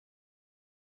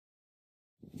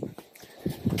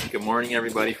Good morning,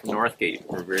 everybody from Northgate.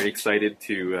 We're very excited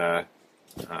to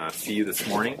see you this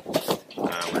morning.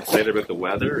 We're excited about the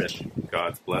weather and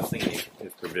God's blessing,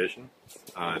 His provision.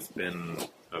 It's been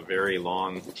a very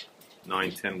long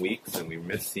 9-10 weeks, and we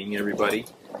miss seeing everybody.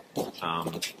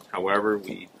 However,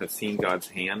 we have seen God's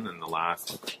hand in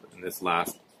this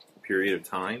last period of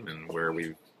time, and where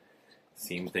we've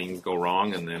seen things go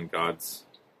wrong, and then God's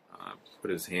put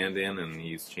His hand in, and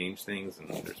He's changed things, and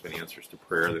there's been answers to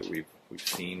prayer that we've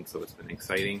seen. So it's been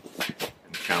exciting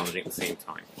and challenging at the same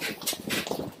time.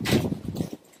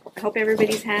 I hope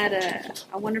everybody's had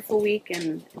a wonderful week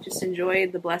and just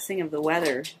enjoyed the blessing of the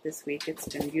weather this week. It's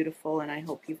been beautiful, and I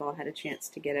hope you've all had a chance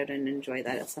to get out and enjoy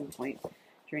that at some point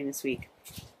during this week.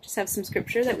 Just have some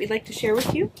scripture that we'd like to share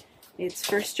with you. It's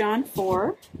 1 John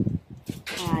 4,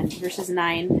 and verses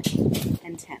 9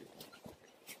 and 10.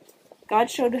 God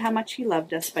showed how much He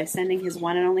loved us by sending His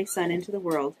one and only Son into the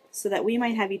world, so that we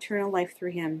might have eternal life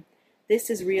through Him. This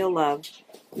is real love.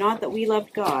 Not that we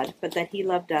loved God, but that He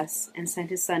loved us and sent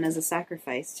His Son as a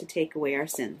sacrifice to take away our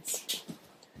sins.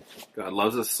 God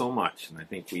loves us so much, and I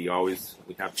think we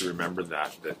have to remember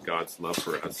that God's love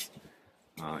for us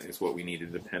is what we need to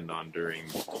depend on during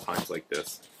times like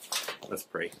this. Let's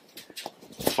pray.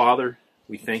 Father,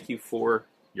 we thank You for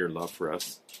Your love for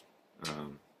us,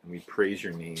 and we praise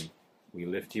Your name. We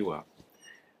lift You up.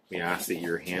 We ask that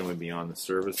Your hand would be on the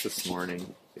service this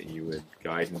morning, that You would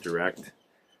guide and direct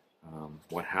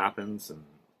what happens, and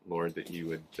Lord, that You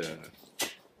would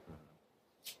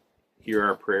hear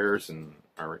our prayers and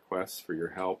our requests for Your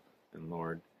help. And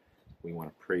Lord, we want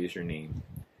to praise Your name,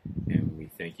 and we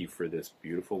thank You for this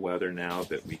beautiful weather now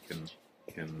that we can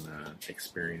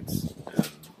experience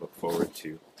and look forward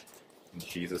to. In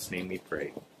Jesus' name we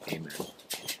pray. Amen.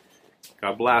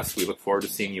 God bless. We look forward to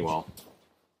seeing you all.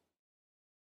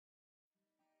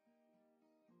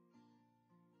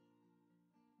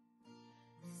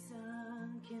 The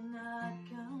sun cannot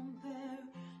compare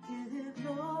to the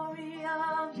glory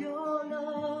of Your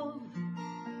love.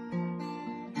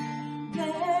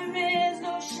 There is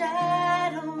no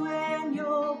shadow in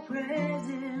Your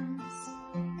presence.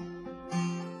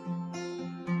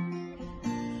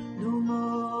 No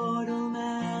mortal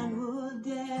man would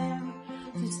dare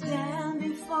to stand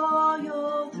before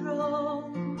Your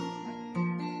throne,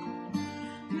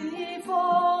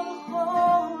 before the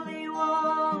Holy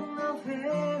One of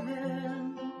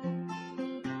heaven.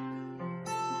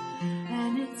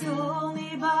 And it's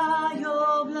only by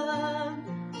Your blood,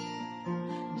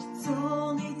 it's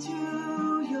only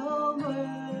through Your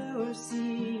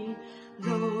mercy,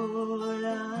 Lord,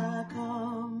 I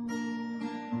come.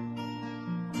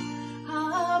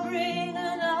 I'll bring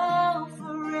an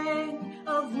offering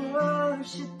of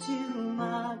worship to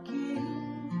my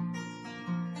King.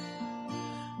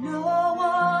 No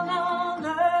one on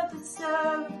earth would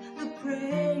serve the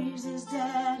praises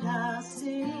that I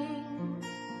sing.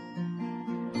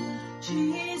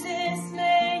 Jesus,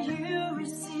 may You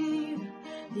receive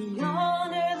the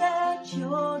honor that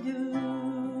You're due.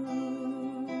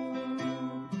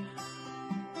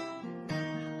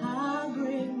 I'll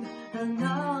bring an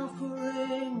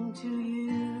offering to You.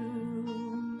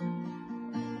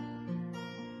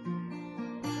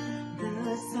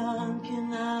 The sun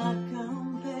cannot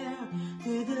compare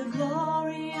to the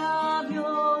glory of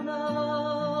Your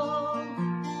love.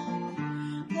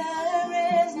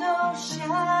 There is no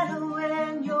shadow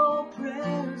in Your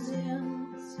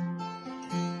presence.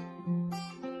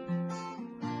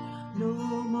 No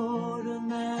mortal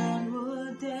man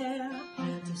would dare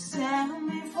to stand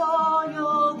before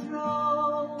Your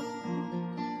throne,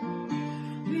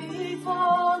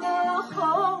 before the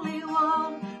Holy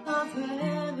One of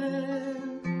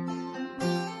heaven.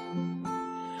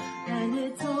 And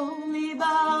it's only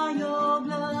by Your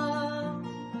blood,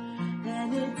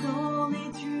 and it's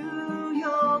only through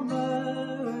Your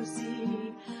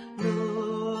mercy,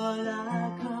 Lord,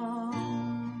 I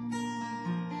come.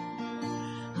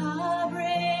 I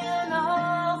bring an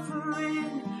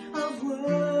offering of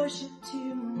worship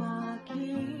to my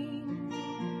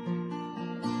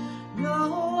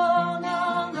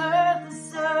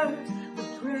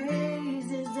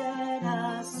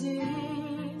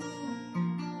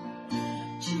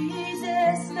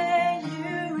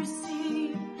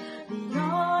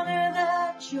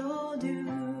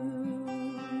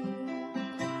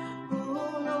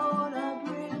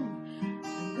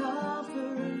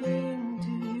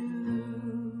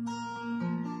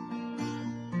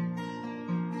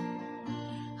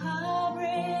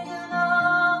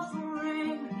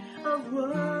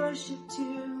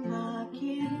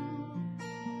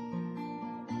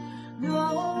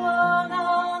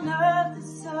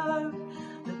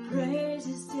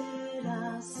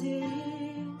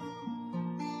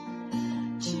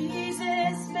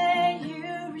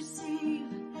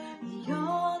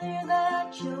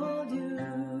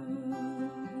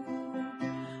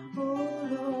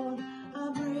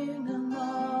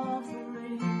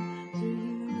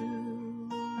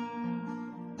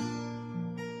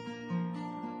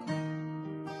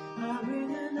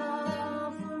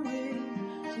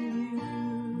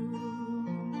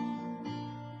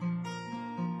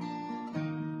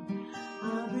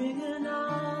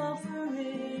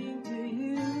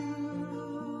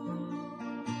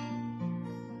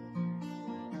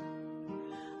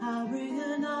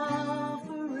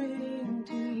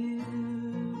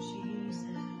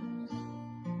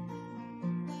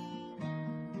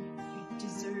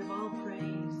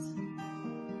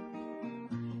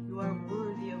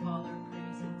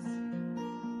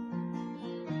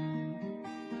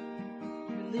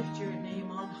lift your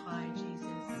name on high,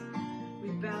 Jesus. We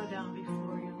bow down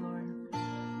before you, Lord.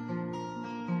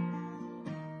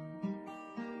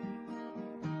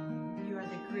 You are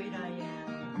the great I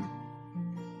am.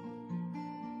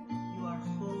 You are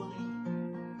holy.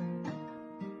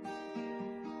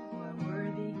 You are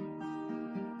worthy.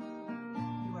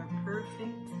 You are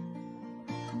perfect.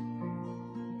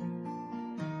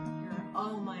 You are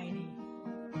almighty.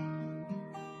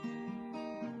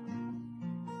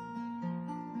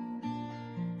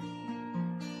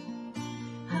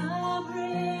 I'll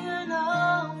bring an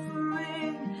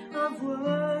offering of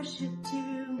worship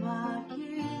to my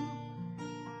King.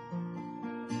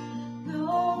 No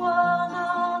one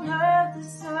on earth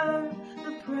deserves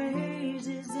the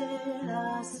praises that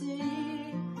I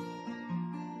sing.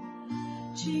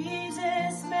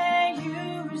 Jesus, may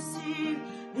you receive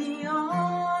the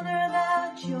honor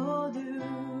that you're due.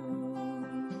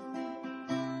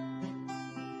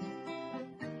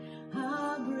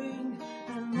 I'll bring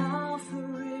an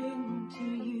offering to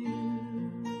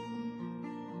you.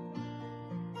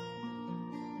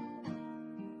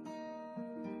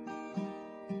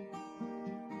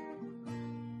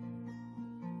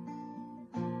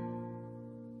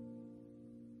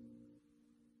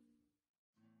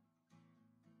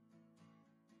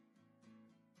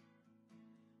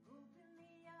 Open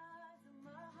the eyes of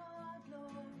my heart,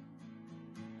 Lord.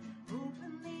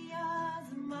 Open the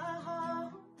eyes of my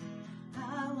heart.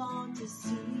 I want to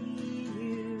see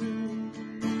you.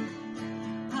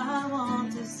 I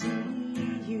want to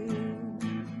see you.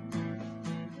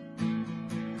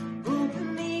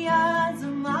 Open the eyes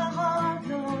of my heart,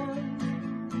 Lord.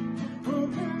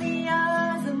 Open the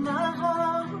eyes of my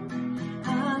heart.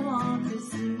 I want to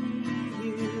see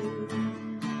you.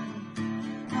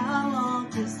 I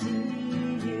want to see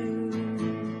you.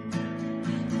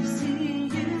 See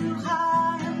you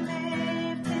high and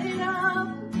lifted up,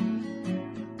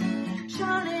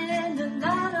 shining in the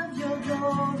light of your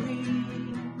glory.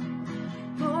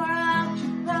 Pour out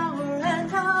your power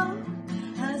and love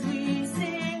as we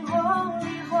sing,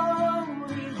 holy,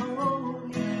 holy,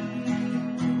 holy.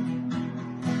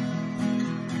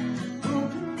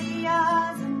 Open the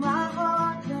eyes of my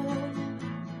heart, Lord.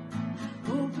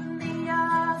 Open the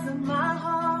eyes of my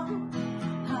heart.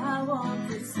 I want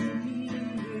to see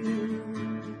you.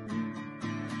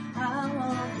 I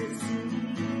want to see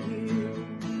you.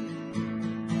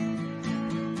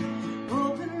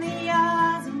 Open the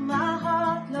eyes of my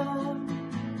heart, Lord.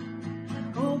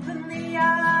 Open the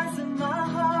eyes of my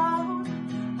heart.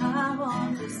 I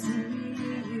want to see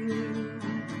you.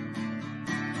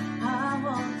 I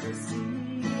want to see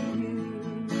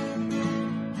you.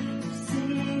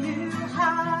 See you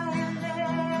high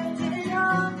and lifted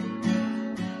up,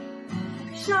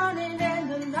 shining in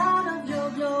the light of your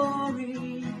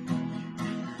glory.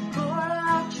 Pour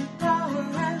out your power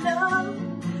and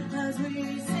love as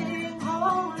we sing,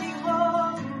 holy,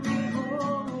 holy,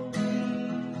 holy.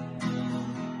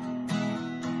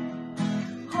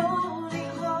 Holy,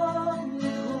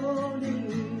 holy, holy.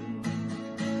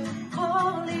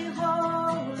 Holy,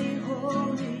 holy,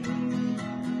 holy.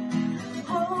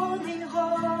 Holy,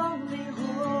 holy,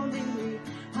 holy.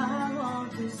 I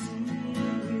want to see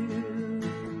you.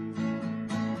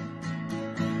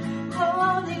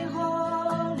 Holy,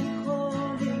 holy,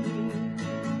 holy.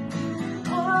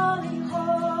 Holy,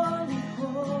 holy,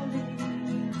 holy.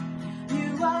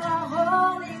 You are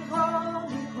holy,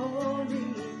 holy, holy.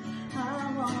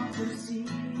 I want to see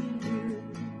you.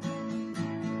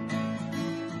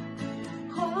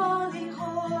 Holy,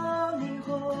 holy,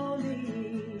 holy.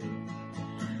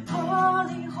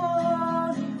 Holy,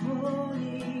 holy,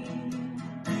 holy.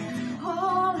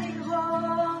 Holy,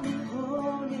 holy,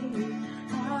 holy.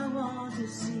 I want to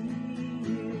see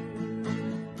you.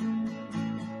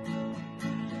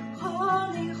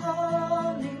 Holy,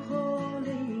 holy,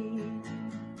 holy.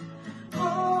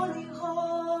 Holy,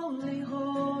 holy,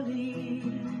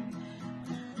 holy.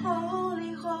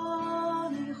 Holy,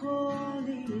 holy,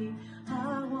 holy.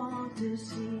 I want to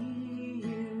see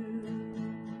you.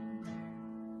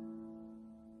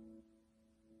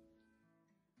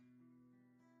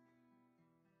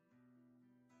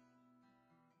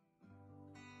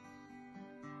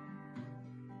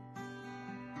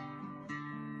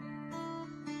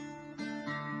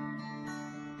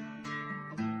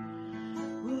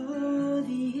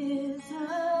 Worthy is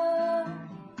the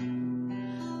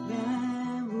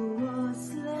Lamb who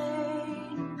was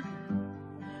slain.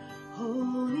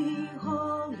 Holy,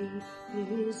 holy.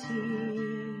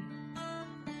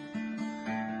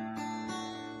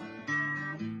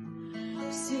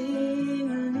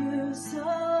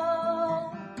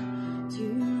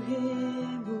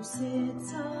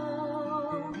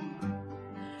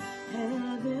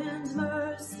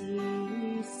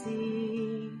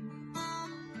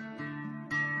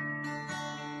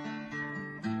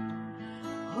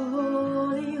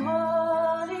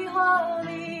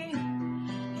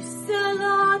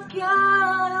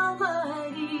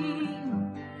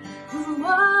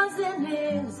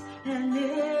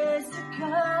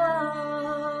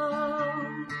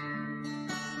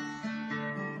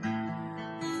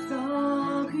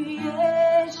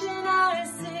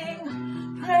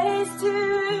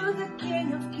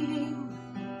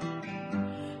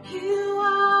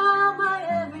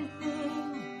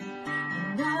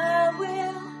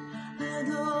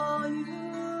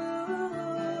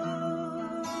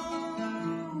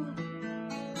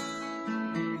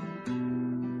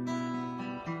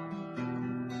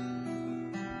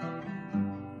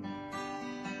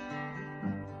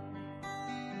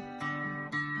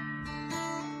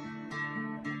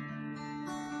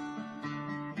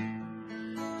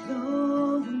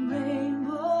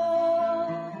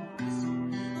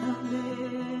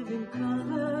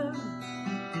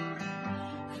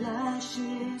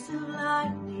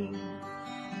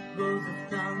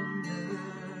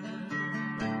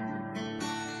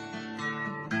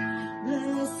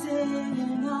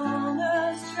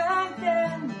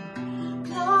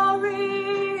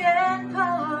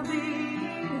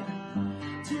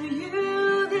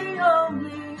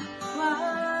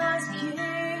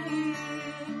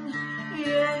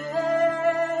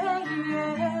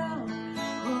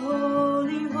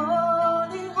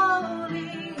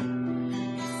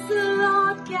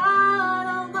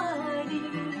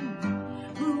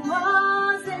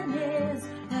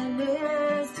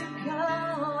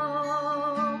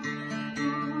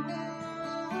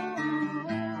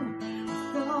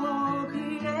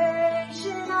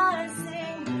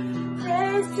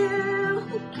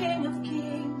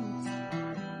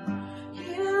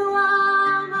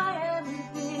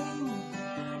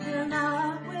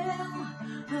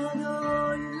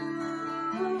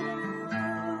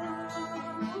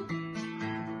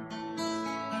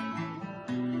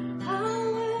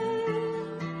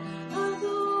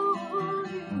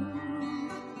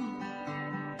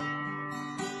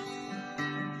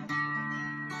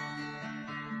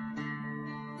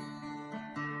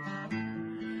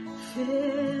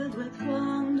 filled with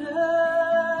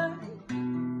wonder,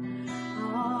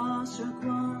 awestruck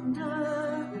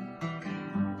wonder,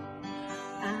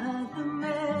 at the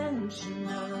mention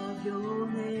of your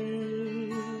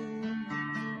name.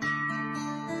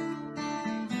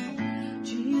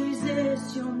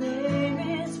 Jesus, your name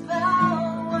is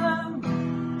power,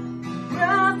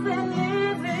 breath and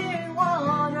living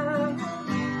water.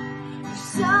 You're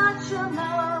such a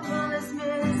marvelous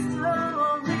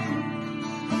mystery.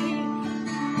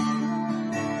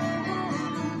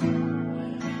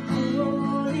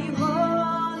 Holy,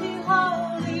 holy,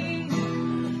 holy,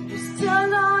 is the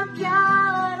Lord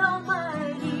God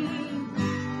Almighty,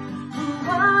 who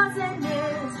was and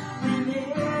is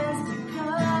to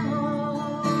come.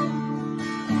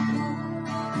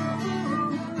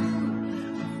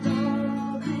 With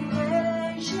all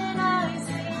creation I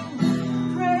sing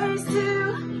praise to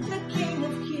the King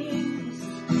of Kings.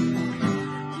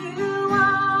 You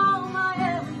are my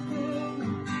everything,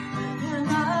 and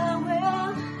I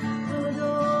will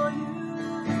adore you.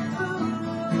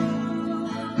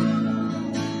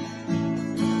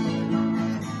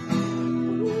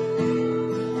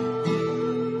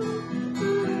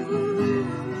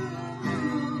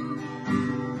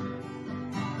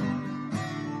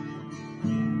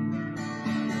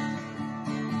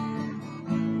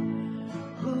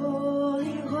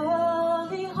 Holy,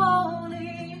 holy,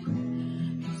 holy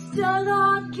is the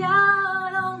Lord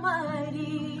God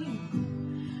Almighty,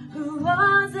 who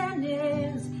was and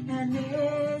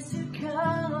is to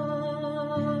come.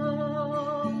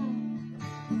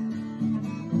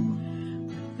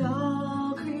 With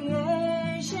all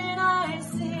creation I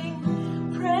sing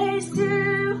praise to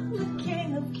the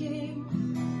King of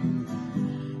Kings.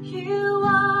 You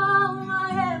are my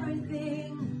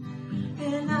everything,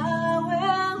 and I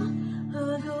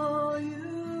will adore you.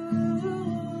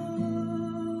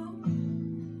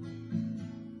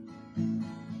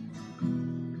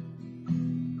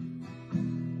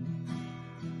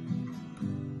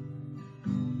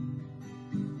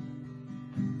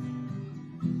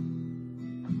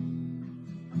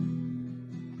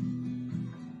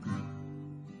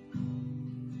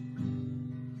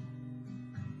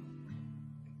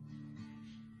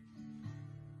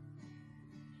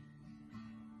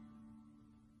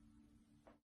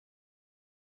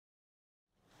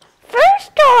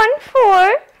 First John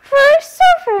 4, verse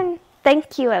 7.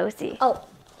 Thank you, Elsie. Oh,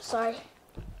 sorry.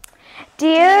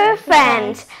 Dear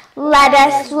friends, let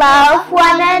us love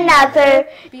one another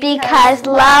because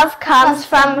love comes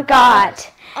from God.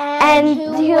 And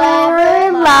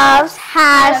whoever loves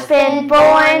has been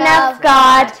born of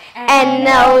God and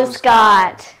knows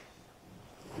God.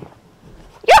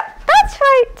 Yep, that's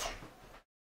right.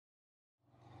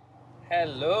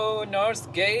 Hello,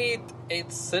 Northgate.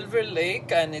 It's Silver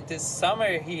Lake and it is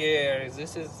summer here.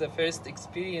 This is the first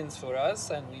experience for us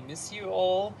and we miss you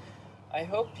all. I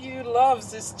hope you love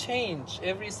this change.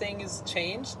 Everything is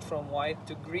changed from white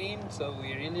to green, so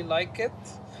we really like it.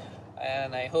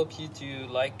 And I hope you too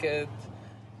like it.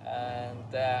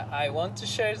 And I want to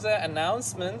share the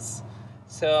announcements.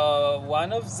 So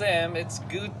one of them, it's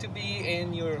good to be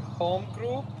in your home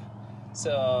group.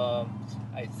 So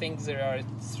I think there are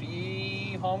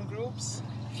 3 home groups.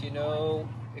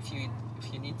 If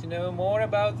you need to know more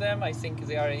about them, I think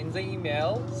they are in the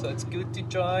email. So it's good to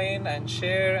join and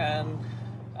share and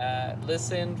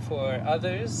listen for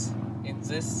others in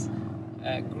this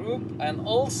group. And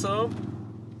also,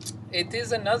 it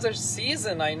is another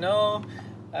season. I know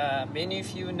many of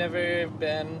you never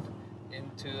been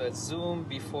into a Zoom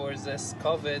before this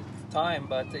COVID time,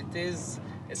 but it is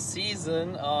a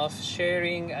season of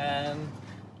sharing and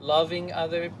loving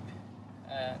other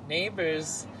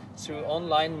neighbors through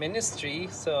online ministry.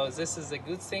 So this is a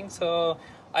good thing. So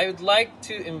I would like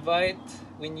to invite,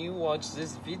 when you watch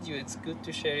this video, it's good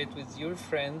to share it with your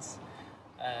friends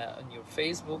on your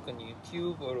Facebook, on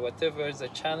YouTube, or whatever the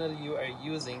channel you are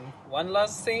using. One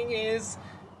last thing is,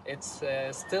 it's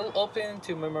still open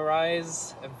to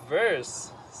memorize a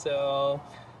verse. So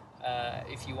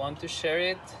if you want to share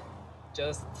it,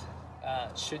 just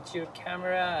shoot your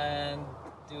camera and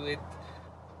do it,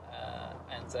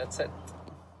 and that's it.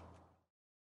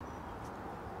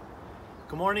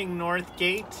 Good morning,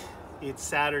 Northgate. It's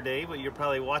Saturday, but you're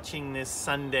probably watching this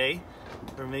Sunday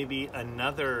or maybe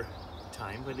another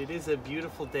time, but it is a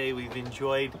beautiful day. We've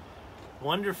enjoyed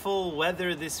wonderful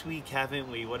weather this week,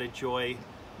 haven't we? What a joy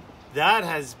that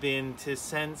has been to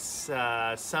sense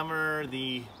summer,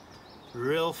 the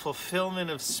real fulfillment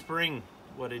of spring.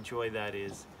 What a joy that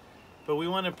is. But we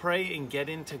want to pray and get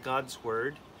into God's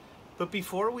Word. But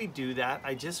before we do that,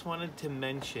 I just wanted to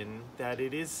mention that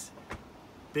it is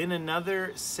Been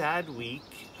another sad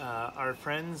week. Our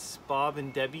friends Bob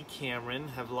and Debbie Cameron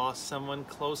have lost someone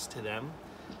close to them.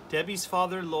 Debbie's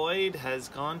father Lloyd has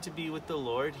gone to be with the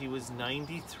Lord. He was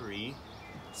 93.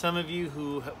 Some of you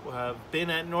who have been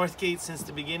at Northgate since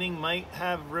the beginning might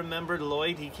have remembered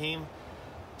Lloyd. He came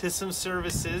to some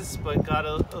services but got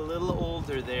a little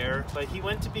older there, but he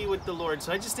went to be with the Lord.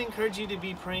 So I just encourage you to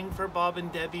be praying for Bob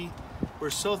and Debbie. We're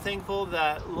so thankful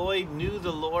that Lloyd knew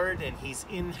the Lord and he's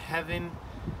in heaven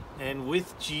and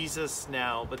with Jesus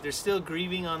now, but they're still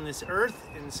grieving on this earth,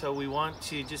 and so we want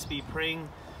to just be praying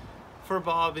for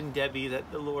Bob and Debbie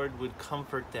that the Lord would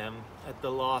comfort them at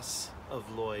the loss of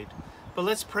Lloyd. But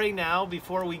let's pray now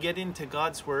before we get into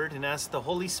God's Word and ask the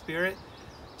Holy Spirit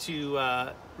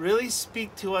to really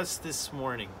speak to us this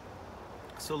morning.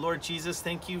 So Lord Jesus,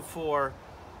 thank you for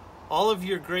all of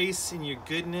your grace and your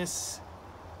goodness.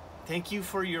 Thank you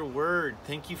for your Word.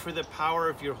 Thank you for the power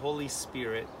of your Holy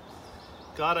Spirit.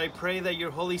 God, I pray that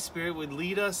your Holy Spirit would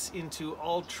lead us into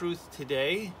all truth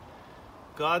today.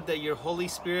 God, that your Holy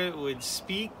Spirit would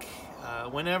speak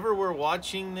whenever we're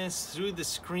watching this through the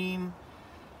screen.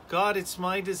 God, it's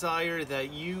my desire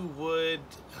that you would,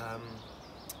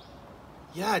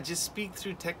 just speak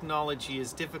through technology,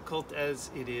 as difficult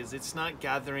as it is. It's not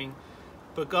gathering,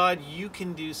 but God, you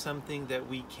can do something that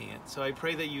we can't. So I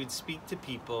pray that you would speak to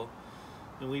people,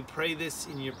 and we pray this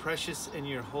in your precious and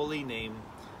your holy name.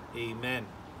 Amen.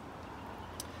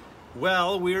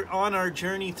 Well, we're on our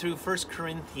journey through 1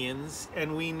 Corinthians,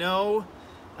 and we know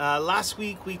last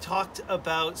week we talked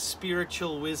about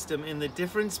spiritual wisdom and the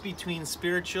difference between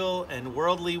spiritual and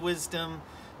worldly wisdom,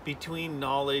 between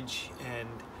knowledge and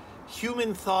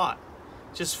human thought,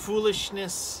 just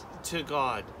foolishness to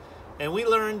God. And we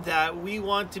learned that we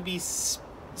want to be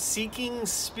seeking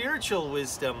spiritual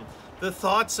wisdom, the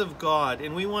thoughts of God,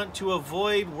 and we want to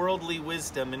avoid worldly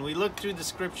wisdom. And we looked through the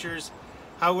scriptures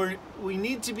how we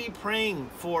need to be praying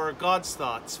for God's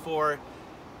thoughts, for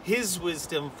his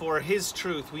wisdom, for his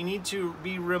truth. We need to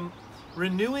be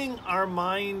renewing our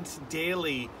mind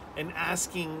daily and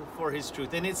asking for his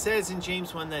truth. And it says in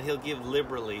James 1 that he'll give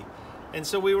liberally. And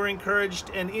so we were encouraged,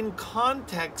 and in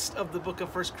context of the book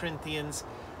of 1 Corinthians,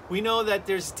 we know that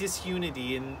there's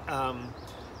disunity. And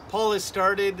Paul has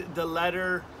started the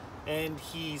letter and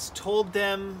he's told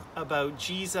them about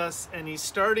Jesus, and he's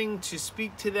starting to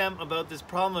speak to them about this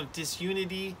problem of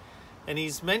disunity. And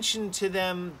he's mentioned to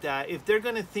them that if they're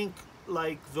going to think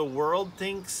like the world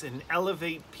thinks and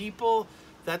elevate people,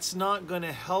 that's not going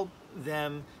to help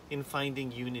them in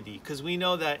finding unity, because we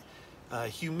know that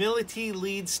humility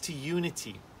leads to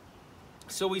unity.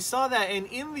 So we saw that, and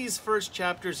in these first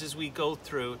chapters as we go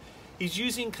through, he's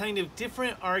using kind of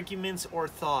different arguments or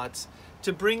thoughts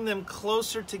to bring them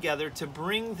closer together, to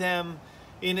bring them,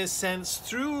 in a sense,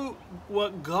 through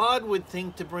what God would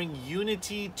think to bring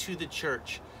unity to the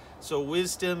church. So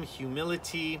wisdom,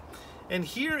 humility. And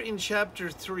here in chapter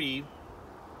 3,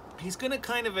 he's going to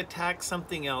kind of attack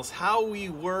something else, how we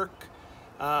work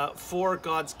for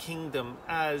God's kingdom,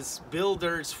 as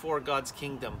builders for God's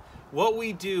kingdom. What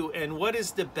we do and what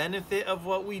is the benefit of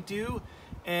what we do,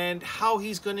 and how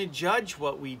he's going to judge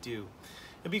what we do.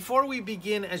 And before we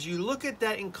begin, as you look at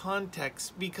that in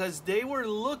context, because they were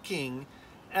looking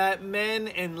at men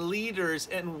and leaders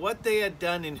and what they had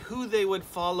done and who they would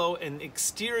follow and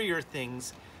exterior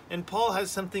things, and Paul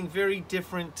has something very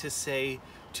different to say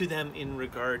to them in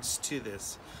regards to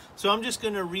this. So I'm just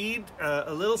going to read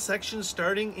a little section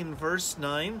starting in verse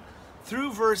 9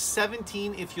 through verse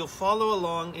 17 if you'll follow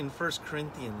along in 1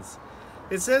 Corinthians.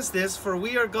 It says this: "For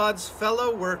we are God's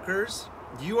fellow workers,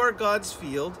 you are God's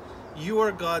field, you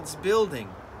are God's building.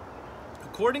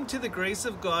 According to the grace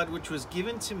of God which was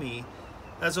given to me,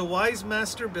 as a wise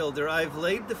master builder, I have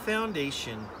laid the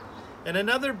foundation, and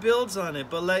another builds on it,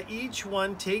 but let each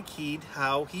one take heed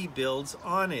how he builds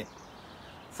on it.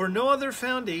 For no other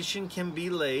foundation can be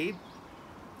laid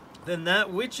than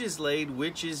that which is laid,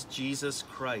 which is Jesus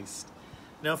Christ.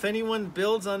 Now if anyone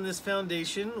builds on this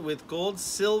foundation with gold,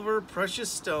 silver, precious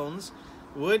stones,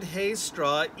 wood, hay,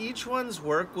 straw, each one's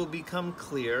work will become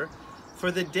clear, for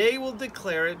the day will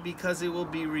declare it, because it will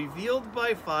be revealed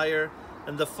by fire,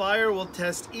 and the fire will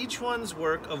test each one's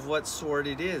work of what sort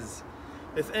it is.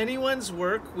 If anyone's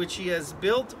work which he has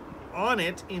built on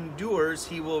it endures,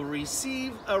 he will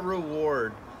receive a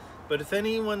reward. But if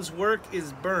anyone's work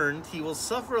is burned, he will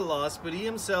suffer loss, but he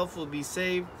himself will be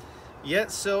saved,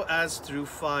 yet so as through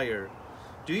fire.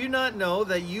 Do you not know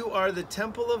that you are the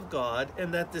temple of God,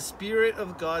 and that the Spirit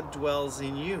of God dwells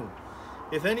in you?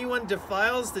 If anyone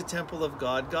defiles the temple of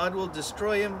God, God will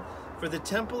destroy him, for the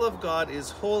temple of God is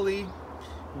holy,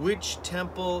 which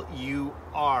temple you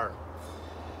are."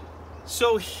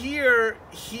 So here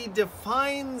he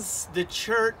defines the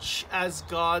church as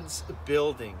God's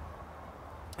building.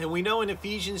 And we know in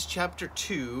Ephesians chapter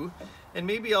 2, and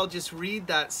maybe I'll just read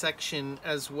that section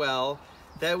as well,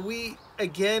 that we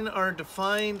again are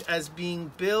defined as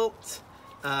being built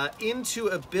into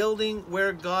a building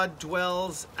where God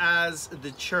dwells as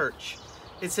the church.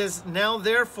 It says, "Now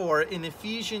therefore," in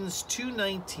Ephesians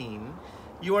 2:19,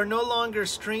 "you are no longer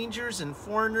strangers and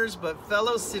foreigners, but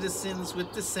fellow citizens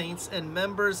with the saints and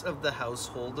members of the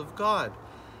household of God,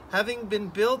 having been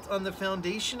built on the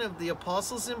foundation of the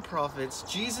apostles and prophets,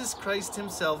 Jesus Christ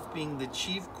himself being the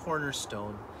chief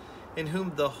cornerstone, in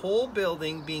whom the whole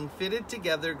building being fitted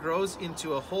together grows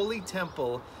into a holy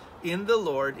temple in the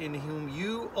Lord, in whom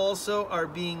you also are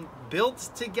being built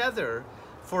together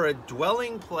for a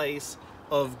dwelling place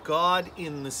of God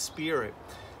in the Spirit."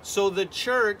 So the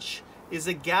church is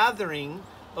a gathering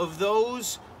of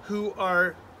those who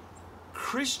are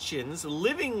Christians,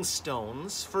 living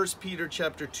stones, 1 Peter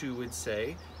chapter 2 would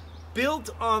say, built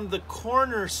on the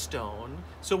cornerstone.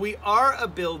 So we are a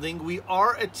building, we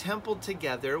are a temple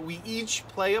together. We each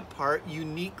play a part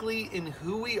uniquely in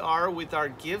who we are with our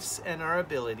gifts and our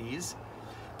abilities.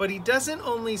 But he doesn't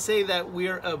only say that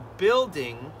we're a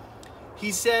building,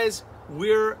 he says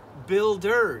we're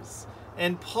builders.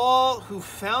 And Paul, who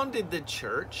founded the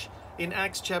church in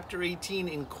Acts chapter 18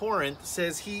 in Corinth,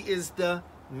 says he is the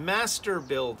master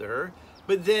builder,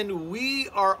 but then we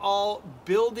are all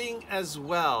building as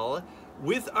well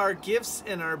with our gifts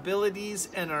and our abilities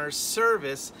and our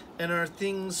service and our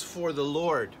things for the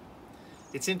Lord.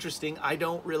 It's interesting, I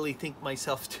don't really think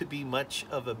myself to be much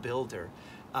of a builder.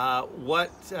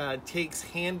 What takes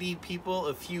handy people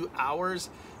a few hours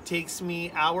takes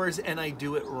me hours, and I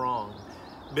do it wrong.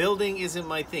 Building isn't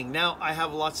my thing. Now, I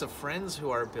have lots of friends who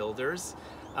are builders.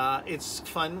 It's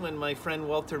fun when my friend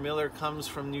Walter Miller comes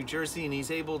from New Jersey and he's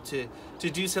able to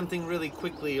do something really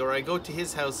quickly, or I go to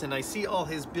his house and I see all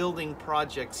his building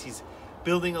projects. He's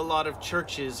building a lot of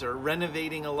churches or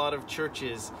renovating a lot of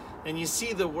churches, and you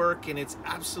see the work and it's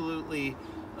absolutely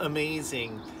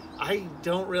amazing. I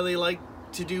don't really like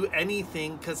to do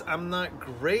anything because I'm not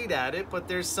great at it, but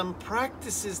there's some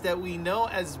practices that we know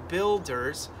as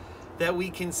builders that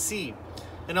we can see.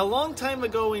 And a long time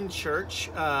ago in church,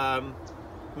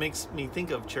 makes me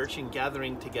think of church and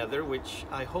gathering together, which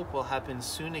I hope will happen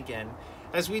soon again.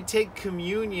 As we take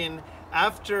communion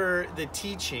after the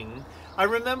teaching, I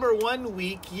remember one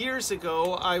week years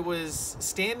ago, I was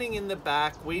standing in the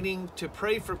back waiting to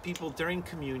pray for people during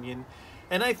communion,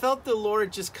 and I felt the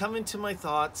Lord just come into my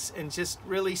thoughts and just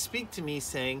really speak to me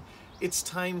saying, it's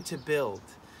time to build.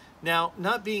 Now,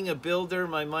 not being a builder,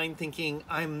 my mind thinking,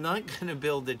 I'm not going to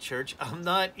build a church. I'm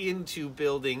not into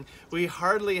building. We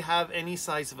hardly have any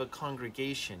size of a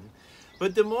congregation.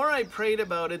 But the more I prayed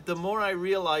about it, the more I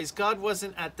realized God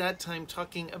wasn't at that time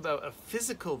talking about a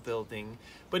physical building,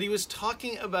 but he was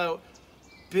talking about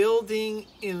building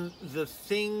in the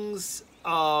things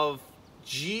of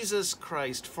Jesus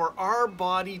Christ, for our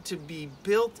body to be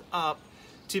built up,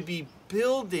 to be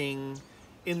building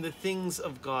in the things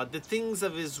of God, the things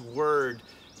of his word,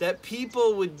 that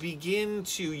people would begin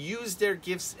to use their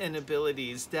gifts and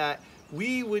abilities, that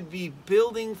we would be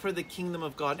building for the kingdom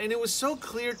of God. And it was so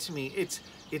clear to me,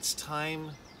 it's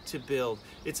time to build.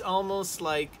 It's almost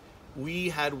like we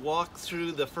had walked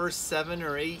through the first 7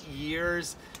 or 8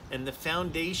 years and the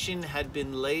foundation had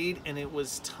been laid, and it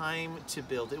was time to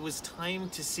build. It was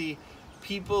time to see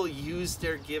people use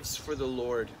their gifts for the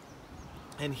Lord.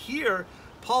 And here,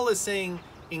 Paul is saying,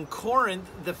 in Corinth,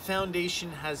 the foundation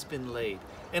has been laid.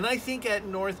 And I think at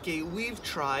Northgate, we've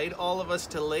tried, all of us,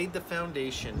 to lay the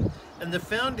foundation. And the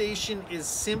foundation is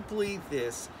simply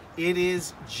this. It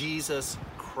is Jesus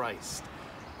Christ.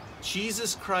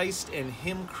 Jesus Christ and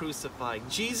him crucified.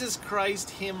 Jesus Christ,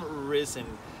 him risen.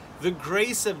 The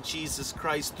grace of Jesus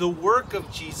Christ, the work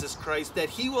of Jesus Christ,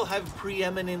 that he will have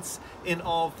preeminence in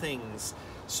all things.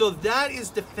 So that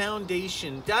is the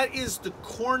foundation. That is the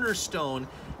cornerstone.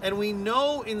 And we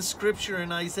know in Scripture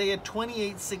in Isaiah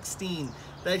 28:16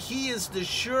 that he is the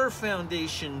sure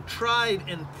foundation, tried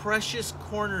and precious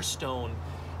cornerstone.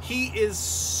 He is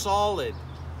solid.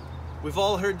 We've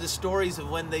all heard the stories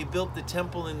of when they built the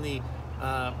temple in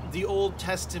the Old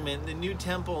Testament, the New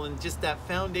Temple, and just that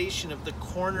foundation of the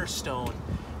cornerstone,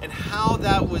 and how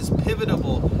that was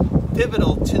pivotal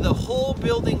to the whole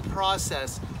building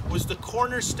process, was the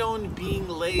cornerstone being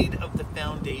laid of the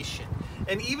foundation.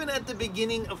 And even at the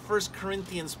beginning of 1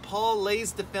 Corinthians, Paul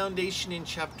lays the foundation in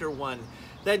chapter 1,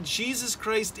 that Jesus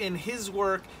Christ and his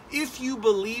work, if you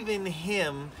believe in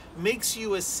him, makes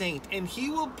you a saint, and he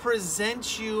will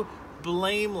present you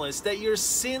blameless, that your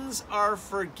sins are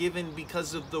forgiven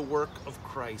because of the work of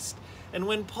Christ. And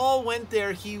when Paul went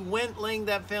there, he went laying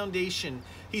that foundation.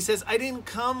 He says, I didn't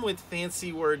come with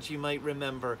fancy words, you might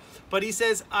remember, but he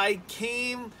says, I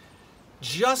came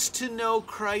just to know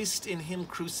Christ in him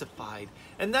crucified.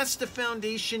 And that's the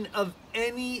foundation of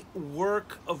any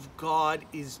work of God,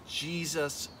 is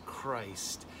Jesus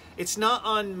Christ. It's not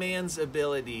on man's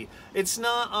ability. It's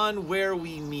not on where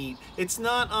we meet. It's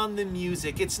not on the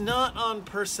music. It's not on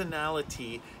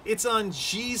personality. It's on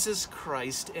Jesus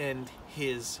Christ and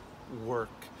his work.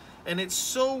 And it's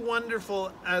so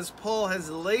wonderful, as Paul has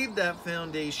laid that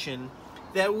foundation,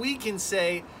 that we can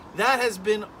say that has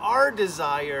been our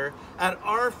desire at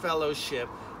our fellowship,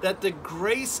 that the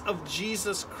grace of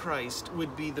Jesus Christ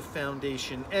would be the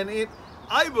foundation. And it,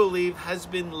 I believe, has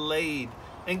been laid.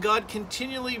 And God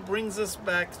continually brings us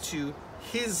back to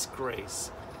his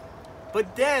grace.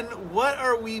 But then, what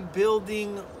are we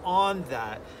building on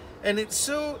that? And it's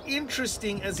so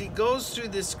interesting as he goes through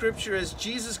this scripture, as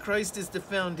Jesus Christ is the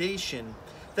foundation,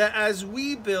 that as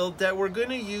we build, that we're going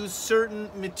to use certain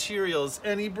materials.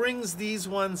 And he brings these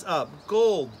ones up: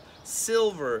 gold,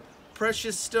 silver,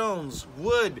 precious stones,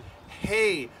 wood,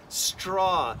 hay,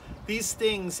 straw, these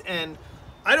things. And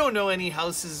I don't know any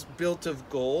houses built of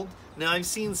gold. Now, I've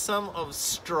seen some of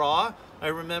straw. I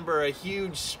remember a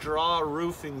huge straw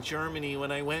roof in Germany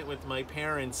when I went with my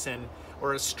parents,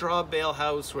 or a straw bale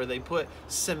house where they put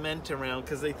cement around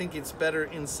because they think it's better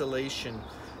insulation.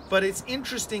 But it's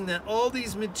interesting that all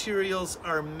these materials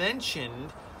are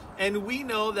mentioned, and we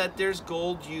know that there's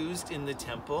gold used in the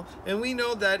temple, and we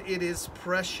know that it is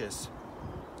precious.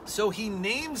 So he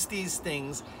names these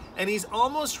things, and he's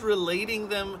almost relating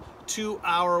them to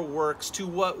our works, to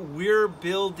what we're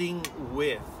building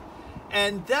with.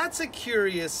 And that's a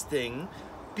curious thing,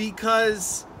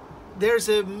 because there's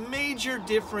a major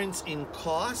difference in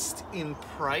cost, in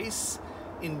price,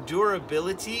 in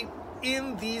durability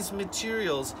in these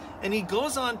materials. And he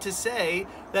goes on to say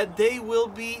that they will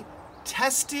be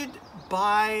tested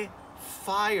by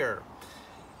fire.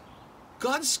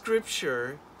 God's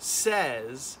scripture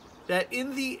says that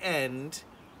in the end,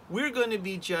 we're going to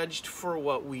be judged for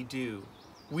what we do.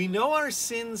 We know our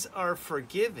sins are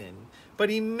forgiven, but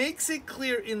he makes it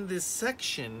clear in this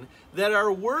section that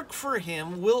our work for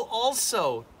him will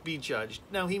also be judged.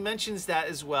 Now, he mentions that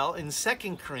as well in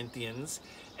 2 Corinthians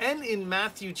and in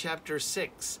Matthew chapter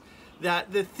 6,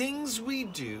 that the things we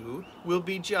do will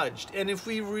be judged. And if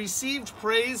we received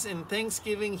praise and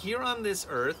thanksgiving here on this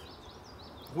earth,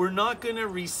 we're not going to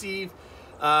receive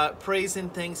praise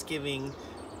and thanksgiving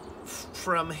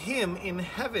from him in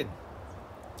heaven.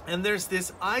 And there's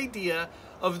this idea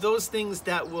of those things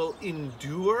that will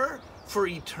endure for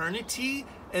eternity,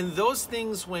 and those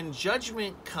things when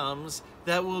judgment comes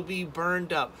that will be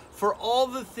burned up. For all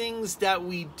the things that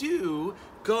we do,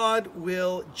 God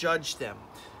will judge them.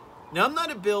 Now, I'm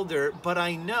not a builder, but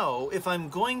I know if I'm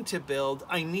going to build,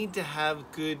 I need to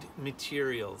have good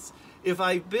materials. If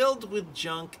I build with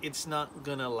junk, it's not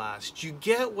gonna last. You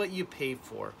get what you pay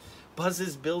for. Buzz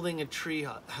is building a tree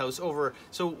house over,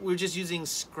 so we're just using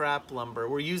scrap lumber.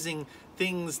 We're using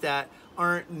things that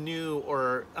aren't new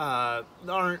or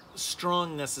aren't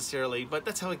strong necessarily, but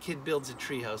that's how a kid builds a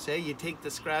tree house. Eh? You take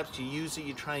the scraps, you use it,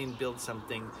 you try and build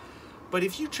something. But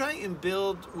if you try and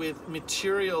build with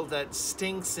material that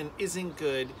stinks and isn't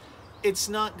good, it's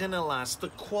not gonna last. The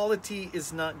quality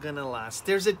is not gonna last.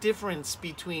 There's a difference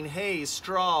between hay,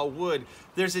 straw, wood.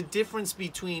 There's a difference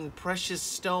between precious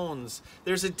stones.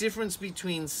 There's a difference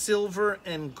between silver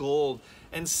and gold.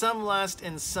 And some last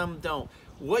and some don't.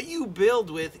 What you build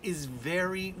with is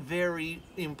very, very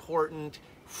important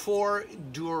for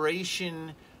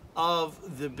duration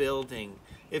of the building.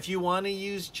 If you want to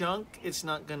use junk, it's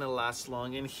not gonna last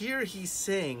long. And here he's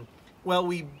saying, well,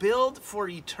 we build for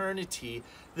eternity.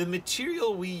 The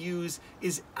material we use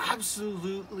is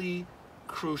absolutely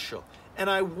crucial. And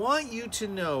I want you to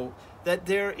know that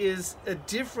there is a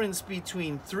difference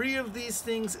between 3 of these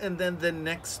things and then the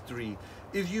next 3.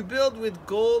 If you build with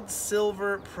gold,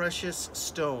 silver, precious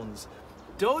stones,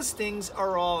 those things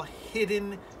are all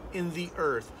hidden in the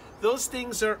earth. Those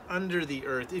things are under the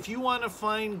earth. If you want to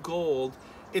find gold,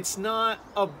 it's not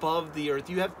above the earth.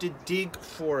 You have to dig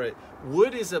for it.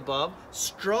 Wood is above,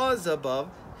 straw is above,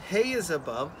 hay is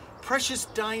above, precious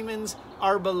diamonds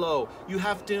are below. You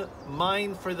have to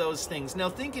mine for those things. Now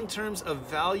think in terms of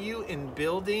value in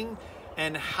building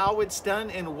and how it's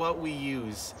done and what we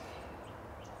use.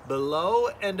 Below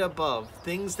and above,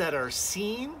 things that are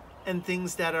seen and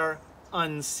things that are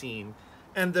unseen.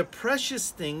 And the precious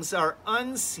things are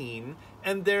unseen,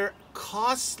 and they're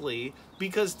costly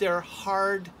because they're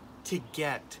hard to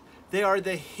get. They are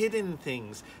the hidden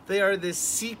things. They are the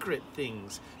secret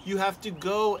things. You have to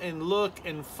go and look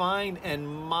and find and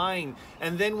mine.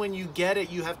 And then when you get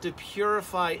it, you have to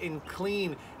purify and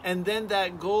clean. And then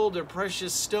that gold or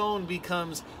precious stone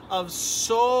becomes of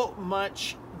so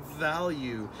much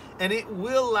value, and it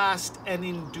will last and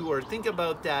endure. Think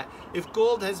about that. If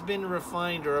gold has been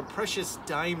refined, or a precious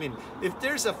diamond, if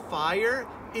there's a fire,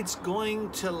 it's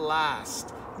going to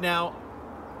last. Now,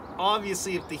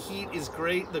 obviously, if the heat is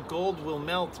great, the gold will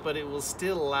melt, but it will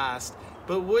still last.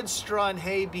 But wood, straw, and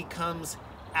hay becomes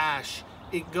ash.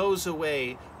 It goes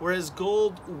away. Whereas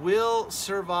gold will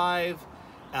survive.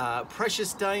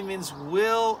 Precious diamonds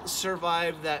will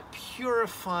survive that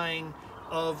purifying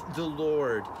of the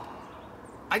Lord.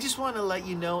 I just want to let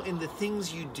you know, in the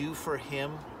things you do for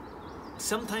Him,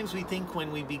 sometimes we think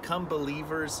when we become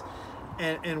believers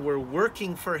and we're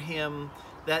working for Him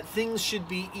that things should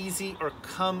be easy or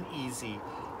come easy.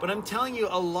 But I'm telling you,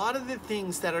 a lot of the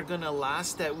things that are going to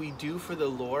last that we do for the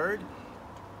Lord,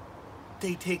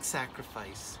 they take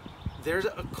sacrifice. There's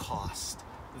a cost.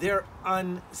 They're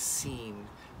unseen.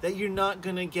 That you're not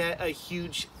going to get a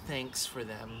huge thanks for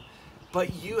them.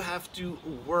 But you have to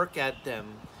work at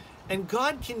them. And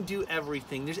God can do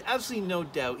everything. There's absolutely no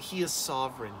doubt He is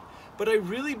sovereign. But I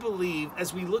really believe,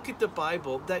 as we look at the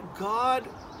Bible, that God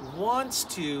wants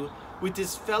to, with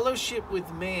His fellowship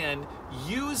with man,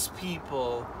 use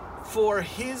people for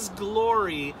His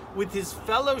glory, with His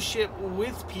fellowship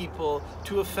with people,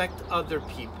 to affect other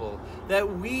people.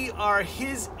 That we are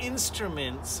His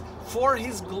instruments for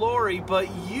His glory, but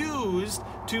used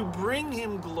to bring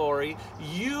Him glory,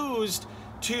 used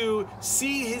to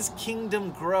see His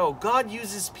kingdom grow. God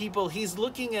uses people. He's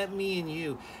looking at me and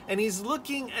you, and He's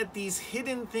looking at these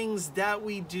hidden things that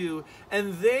we do,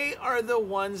 and they are the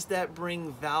ones that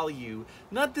bring value,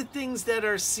 not the things that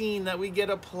are seen that we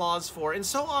get applause for. And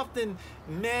so often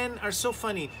men are so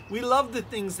funny. We love the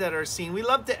things that are seen. We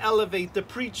love to elevate the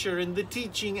preacher and the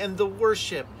teaching and the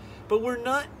worship, but we're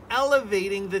not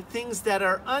elevating the things that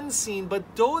are unseen,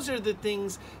 but those are the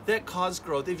things that cause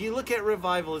growth. If you look at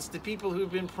revival, it's the people who've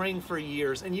been praying for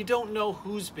years and you don't know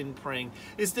who's been praying.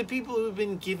 It's the people who've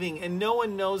been giving and no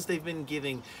one knows they've been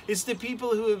giving. It's the people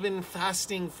who have been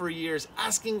fasting for years,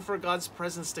 asking for God's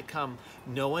presence to come.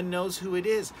 No one knows who it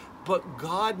is, but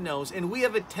God knows. And we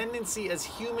have a tendency as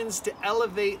humans to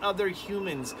elevate other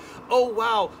humans. Oh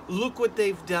wow, look what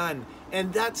they've done.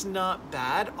 And that's not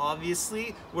bad,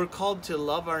 obviously. We're called to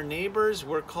love our neighbors.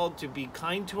 We're called to be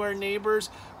kind to our neighbors.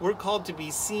 We're called to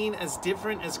be seen as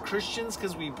different as Christians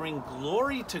because we bring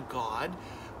glory to God.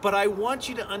 But I want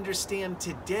you to understand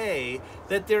today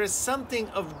that there is something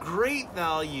of great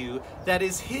value that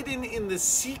is hidden in the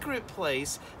secret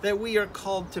place that we are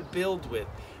called to build with.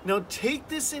 Now take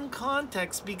this in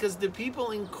context, because the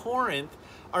people in Corinth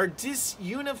are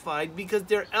disunified because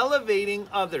they're elevating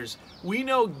others. We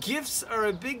know gifts are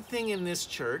a big thing in this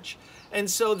church,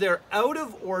 and so they're out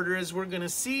of order, as we're going to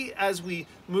see as we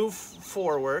move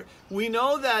forward. We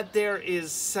know that there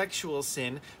is sexual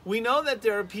sin. We know that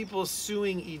there are people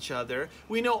suing each other.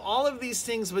 We know all of these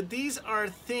things, but these are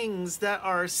things that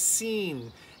are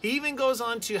seen. He even goes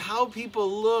on to how people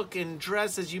look and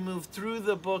dress as you move through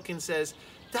the book and says,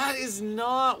 that is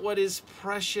not what is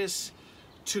precious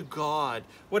to God.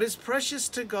 What is precious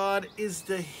to God is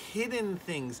the hidden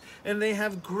things, and they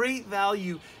have great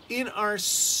value. In our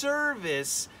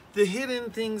service, the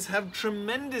hidden things have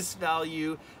tremendous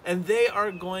value, and they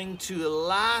are going to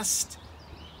last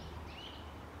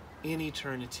in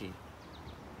eternity.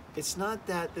 It's not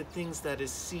that the things that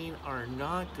is seen are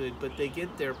not good, but they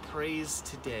get their praise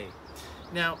today.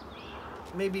 Now,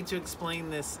 maybe to explain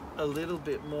this a little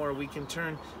bit more, we can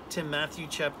turn to Matthew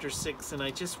chapter 6, and I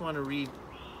just want to read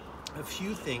a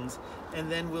few things, and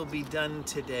then we'll be done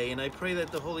today. And I pray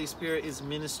that the Holy Spirit is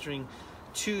ministering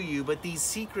to you. But these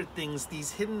secret things,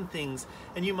 these hidden things,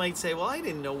 and you might say, well, I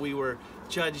didn't know we were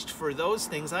judged for those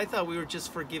things. I thought we were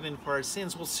just forgiven for our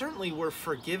sins. Well, certainly we're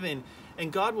forgiven,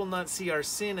 and God will not see our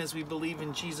sin as we believe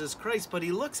in Jesus Christ, but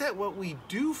He looks at what we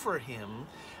do for Him,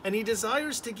 and He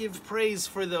desires to give praise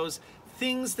for those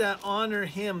things that honor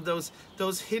Him,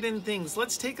 those hidden things.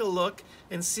 Let's take a look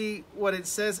and see what it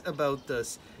says about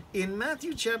this. In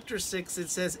Matthew chapter 6, it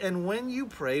says, and when you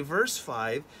pray, verse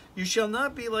 5, you shall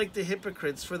not be like the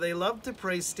hypocrites, for they love to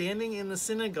pray standing in the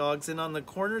synagogues and on the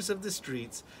corners of the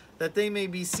streets, that they may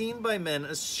be seen by men.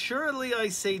 Assuredly, I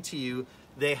say to you,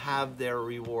 they have their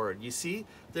reward. You see,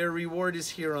 their reward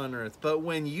is here on earth. But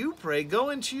when you pray, go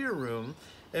into your room,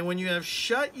 and when you have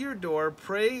shut your door,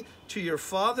 pray to your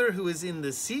Father who is in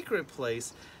the secret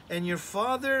place, and your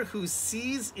Father who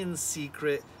sees in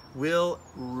secret will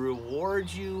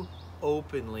reward you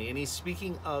openly. And he's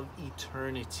speaking of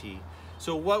eternity.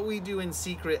 So what we do in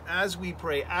secret, as we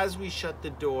pray, as we shut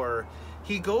the door,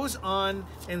 he goes on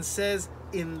and says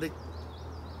in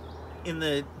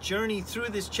the journey through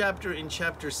this chapter, in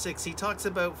chapter 6, he talks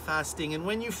about fasting. And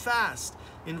when you fast,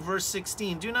 in verse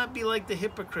 16, do not be like the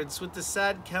hypocrites with the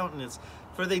sad countenance,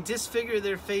 for they disfigure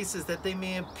their faces that they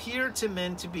may appear to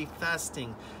men to be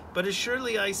fasting. But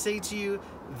assuredly I say to you,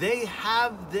 they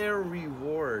have their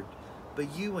reward.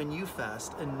 But you, when you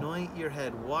fast, anoint your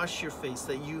head, wash your face,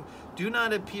 that you do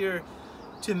not appear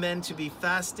to men to be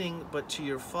fasting, but to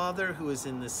your Father who is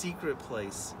in the secret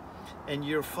place. And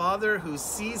your Father who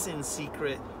sees in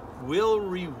secret will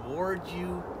reward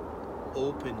you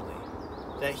openly.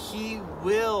 That he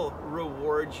will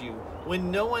reward you when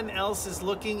no one else is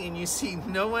looking and you see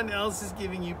no one else is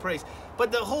giving you praise.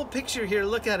 But the whole picture here,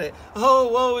 look at it. Oh,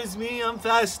 woe is me, I'm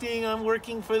fasting, I'm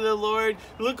working for the Lord.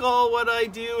 Look all what I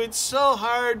do, it's so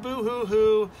hard,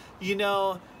 boo-hoo-hoo, you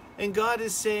know. And God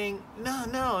is saying,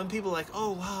 no. And people are like,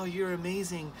 oh, wow, you're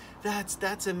amazing.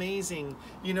 That's amazing.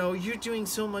 You know, you're doing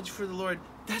so much for the Lord.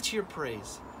 That's your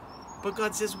praise. But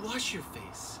God says, wash your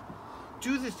face.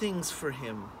 Do the things for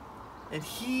him. And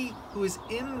he who is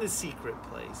in the secret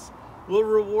place will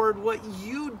reward what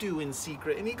you do in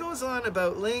secret. And he goes on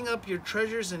about laying up your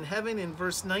treasures in heaven in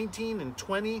verse 19 and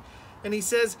 20. And he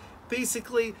says,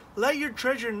 basically, let your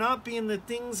treasure not be in the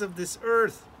things of this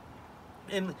earth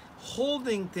and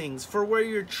holding things. For where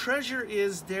your treasure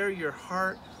is, there your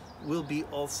heart will be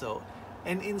also.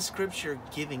 And in scripture,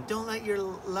 giving. Don't let your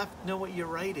left know what your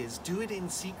right is. Do it in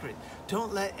secret.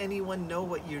 Don't let anyone know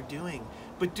what you're doing.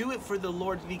 But do it for the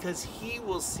Lord, because he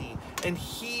will see and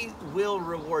he will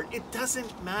reward. It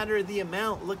doesn't matter the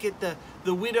amount. Look at the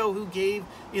widow who gave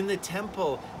in the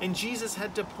temple, and Jesus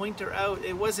had to point her out.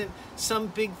 It wasn't some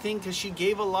big thing because she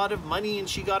gave a lot of money and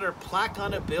she got her plaque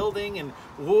on a building and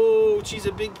whoa, she's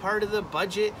a big part of the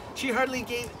budget. She hardly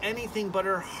gave anything, but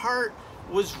her heart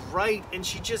was right and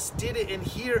she just did it. And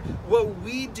here, what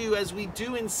we do as we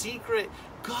do in secret,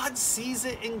 God sees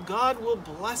it and God will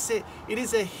bless it. It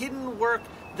is a hidden work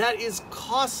that is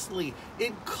costly.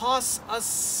 It costs us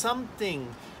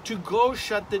something to go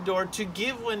shut the door, to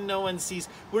give when no one sees.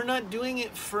 We're not doing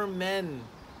it for men.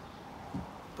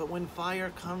 But when fire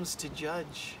comes to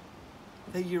judge,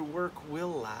 that your work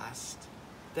will last,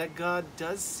 that God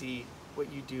does see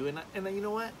what you do. And you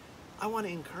know what? I want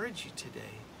to encourage you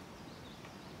today.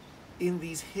 In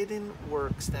these hidden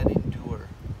works that endure,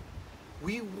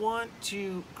 we want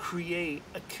to create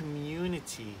a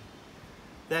community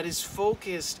that is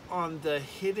focused on the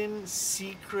hidden,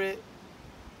 secret,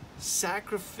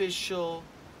 sacrificial,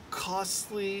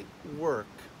 costly work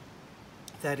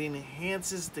that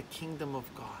enhances the kingdom of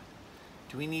God.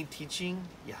 Do we need teaching?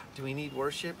 Yeah. Do we need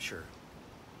worship? Sure.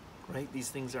 Right? These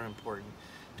things are important.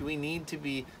 Do we need to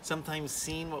be sometimes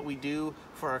seeing what we do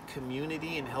for our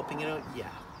community and helping it out? Yeah.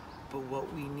 But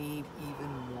what we need even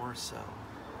more so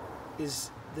is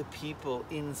the people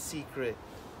in secret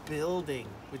building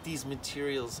with these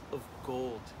materials of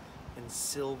gold and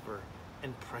silver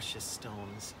and precious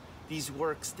stones. These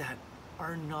works that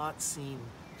are not seen,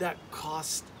 that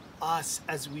cost us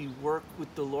as we work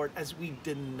with the Lord, as we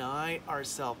deny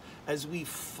ourselves, as we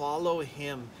follow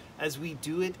him, as we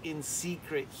do it in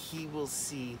secret, he will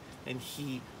see and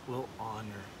he will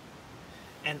honor.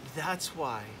 And that's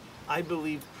why I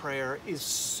believe prayer is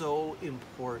so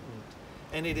important.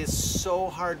 And it is so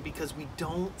hard because we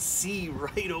don't see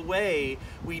right away.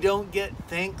 We don't get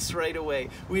thanks right away.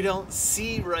 We don't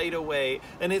see right away.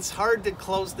 And it's hard to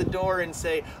close the door and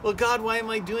say, well, God, why am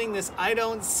I doing this? I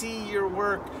don't see your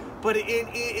work. But it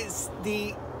is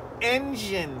the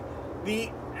engine, the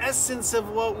essence of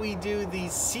what we do,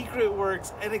 these secret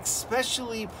works, and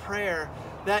especially prayer,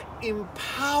 that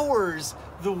empowers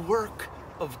the work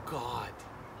of God.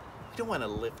 You don't want to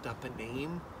lift up a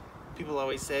name. People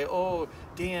always say, oh,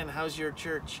 Dan, how's your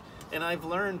church? And I've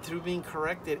learned through being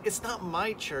corrected, it's not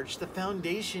my church. The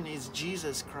foundation is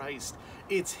Jesus Christ.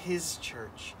 It's his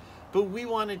church. But we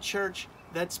want a church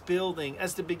that's building.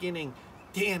 As the beginning,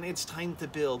 Dan, it's time to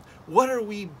build. What are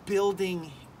we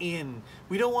building in?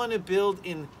 We don't want to build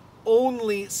in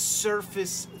only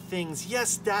surface things.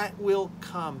 Yes, that will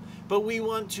come. But we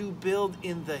want to build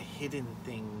in the hidden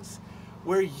things.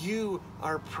 Where you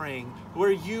are praying,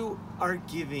 where you are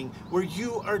giving, where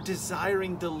you are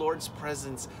desiring the Lord's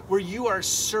presence, where you are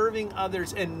serving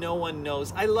others and no one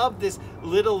knows. I love this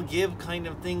little give kind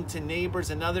of thing to neighbors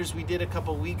and others we did a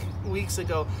couple weeks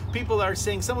ago. People are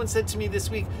saying, someone said to me this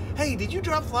week, hey, did you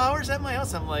drop flowers at my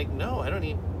house? I'm like, no, I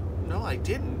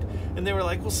didn't. And they were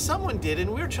like, well, someone did,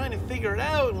 and we were trying to figure it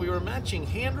out, and we were matching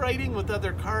handwriting with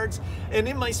other cards. And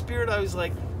in my spirit, I was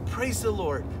like, praise the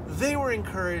Lord. They were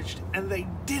encouraged and they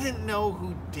didn't know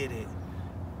who did it.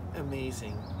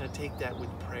 Amazing. Now take that with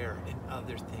prayer and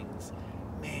other things.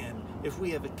 Man, if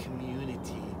we have a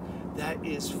community that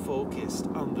is focused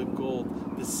on the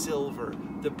gold, the silver,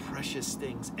 the precious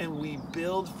things, and we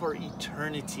build for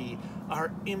eternity,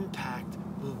 our impact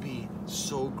will be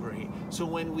so great. So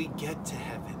when we get to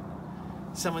heaven,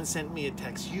 someone sent me a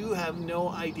text, you have no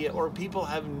idea, or people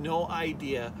have no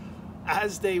idea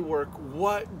as they work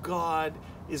what God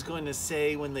is going to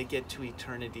say when they get to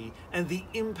eternity and the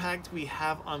impact we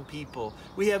have on people.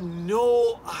 We have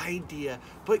no idea,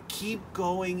 but keep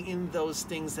going in those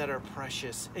things that are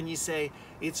precious. And you say,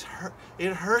 it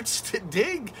hurts to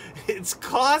dig. It's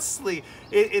costly.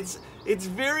 It's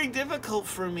very difficult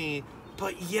for me,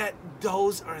 but yet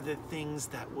those are the things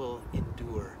that will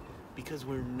endure, because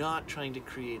we're not trying to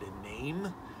create a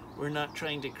name. We're not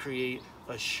trying to create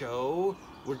a show.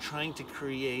 We're trying to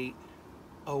create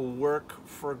a work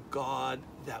for God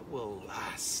that will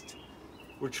last.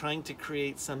 We're trying to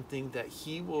create something that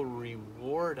He will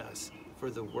reward us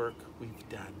for the work we've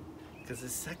done. Because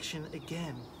this section,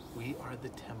 again, we are the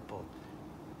temple.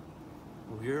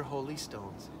 We're holy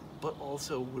stones, but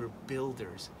also we're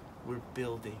builders. We're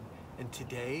building. And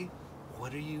today,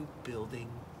 what are you building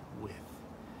with?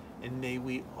 And may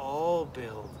we all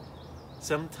build,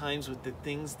 sometimes with the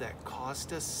things that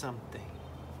cost us something,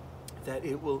 that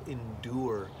it will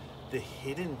endure the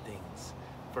hidden things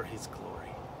for His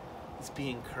glory. Let's be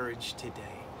encouraged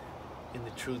today in the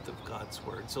truth of God's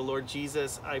word. So Lord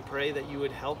Jesus, I pray that you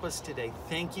would help us today.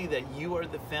 Thank you that you are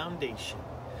the foundation,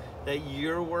 that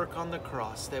your work on the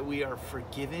cross, that we are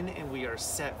forgiven and we are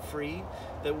set free,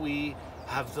 that we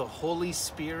have the Holy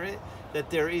Spirit, that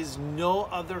there is no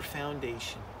other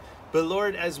foundation. But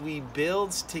Lord, as we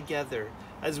build together,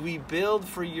 as we build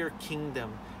for your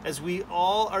kingdom, as we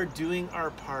all are doing our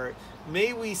part,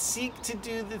 may we seek to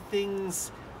do the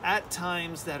things at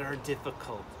times that are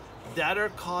difficult, that are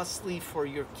costly for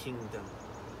your kingdom.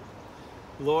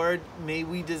 Lord, may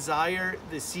we desire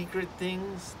the secret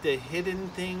things, the hidden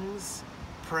things,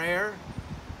 prayer,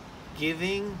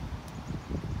 giving,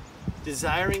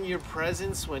 desiring your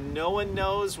presence when no one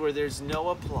knows, where there's no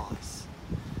applause.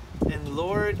 And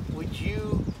Lord, would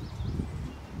you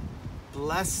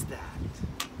bless that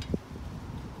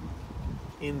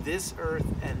in this earth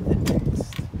and the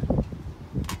next.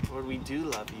 Lord, we do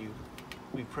love you.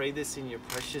 We pray this in your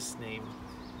precious name.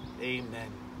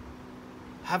 Amen.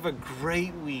 Have a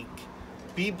great week.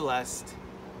 Be blessed.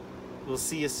 We'll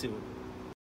see you soon.